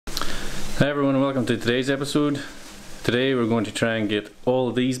Hi everyone and welcome to today's episode. Today we're going to try and get all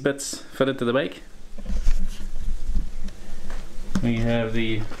of these bits fitted to the bike. We have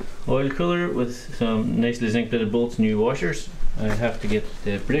the oil cooler with some nicely zinc plated bolts, new washers. I have to get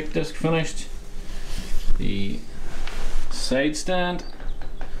the brake disc finished, the side stand,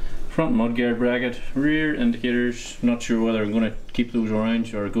 front mudguard bracket, rear indicators. Not sure whether I'm going to keep those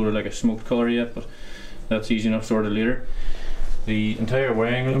orange or go to like a smoked colour yet, but that's easy enough sorted later. The entire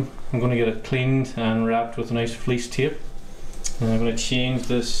wiring loom, I'm going to get it cleaned and wrapped with a nice fleece tape. And I'm going to change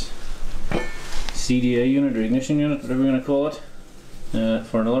this CDA unit or ignition unit, whatever you're going to call it,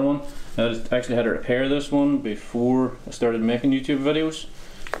 for another one. I actually had to repair this one before I started making YouTube videos.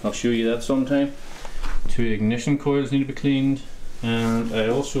 I'll show you that sometime. Two ignition coils need to be cleaned, and I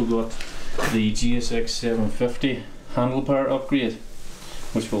also got the GSX600F handlebar upgrade,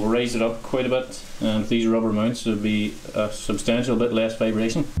 which will raise it up quite a bit, and these rubber mounts will be a substantial bit less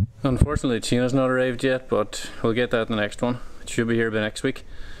vibration. Unfortunately the chain has not arrived yet, but we'll get that in the next one. It should be here by next week.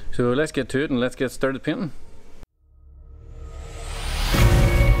 So let's get to it and let's get started painting.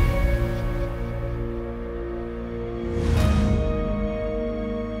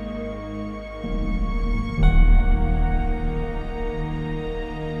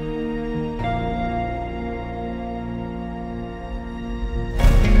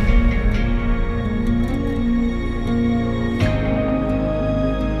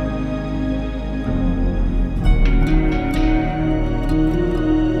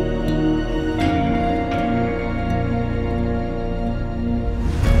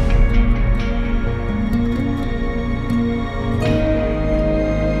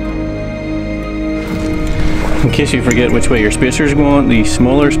 In case you forget which way your spacers go on, the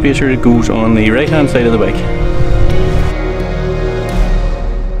smaller spacer goes on the right hand side of the bike.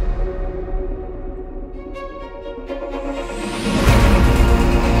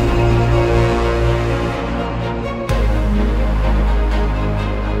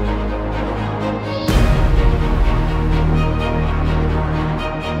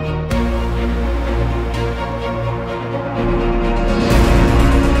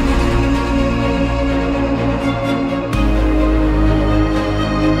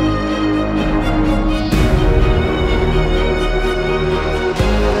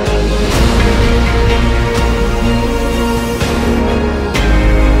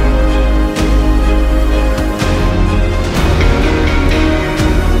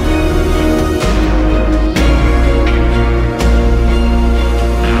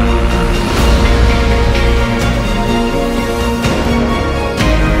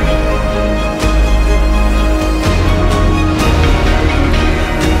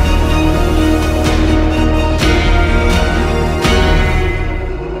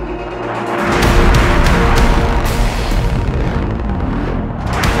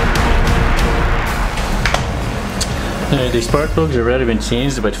 Now the spark plugs have already been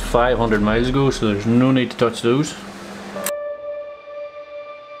changed about 500 miles ago, so there's no need to touch those.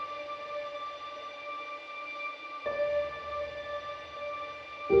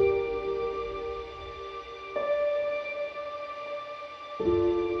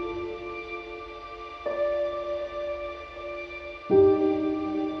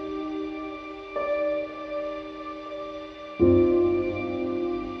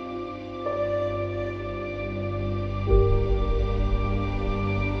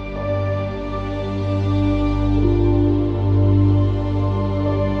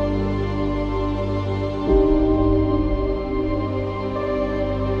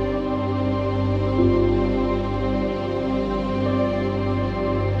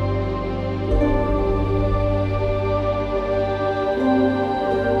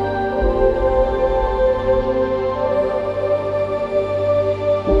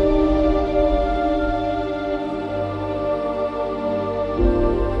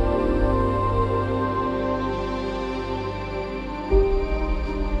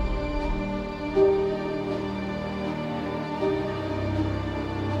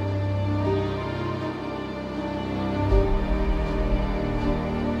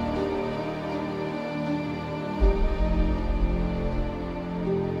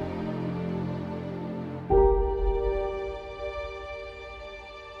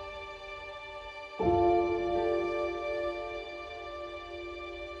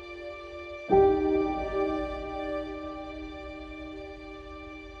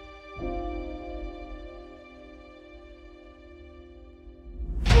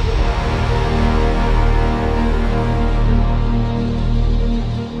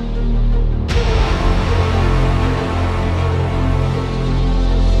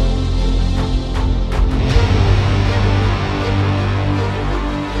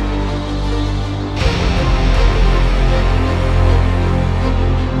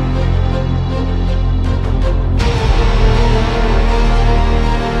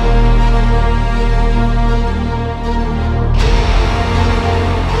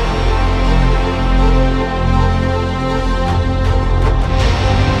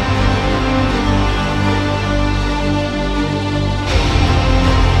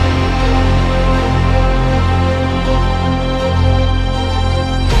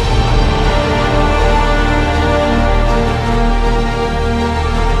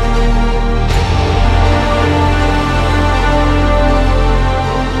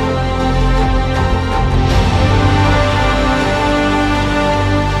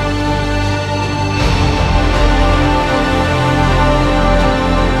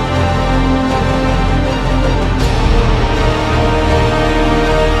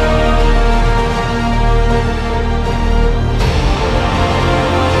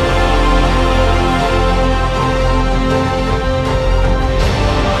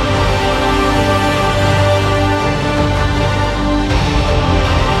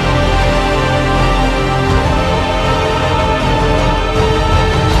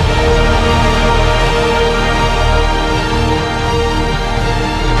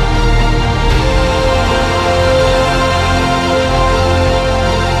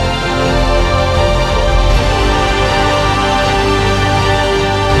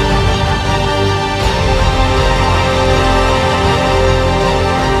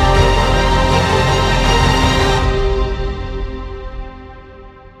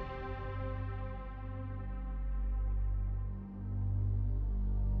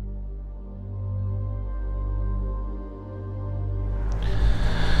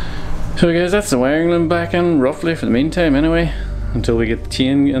 So guys, that's the wiring loom back in roughly for the meantime anyway, until we get the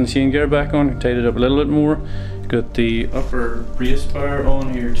chain and the chain gear back on. Tied it up a little bit more. Got the upper brace bar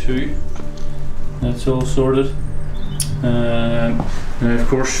on here too. That's all sorted. And of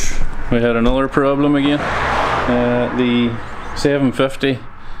course we had another problem again. The 750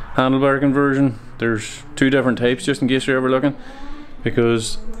 handlebar conversion, there's two different types just in case you're ever looking,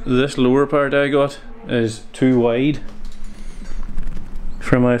 because this lower part I got is too wide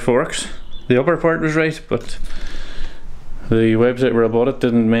for my forks. The upper part was right, but the website where I bought it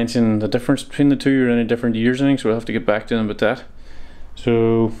didn't mention the difference between the two or any different years or anything, so we'll have to get back to them with that.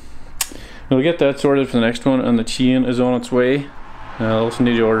 So we'll get that sorted for the next one, and the chain is on its way. I'll also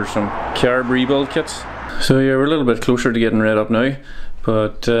need to order some carb rebuild kits. So yeah, we're a little bit closer to getting read up now,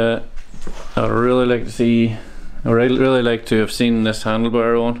 but I'd really like to see, or I'd really like to have seen this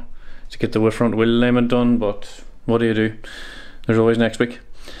handlebar on to get the front wheel alignment done, but what do you do? There's always next week.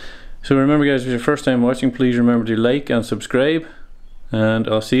 So remember guys, if it's your first time watching, please remember to like and subscribe, and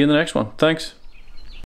I'll see you in the next one. Thanks.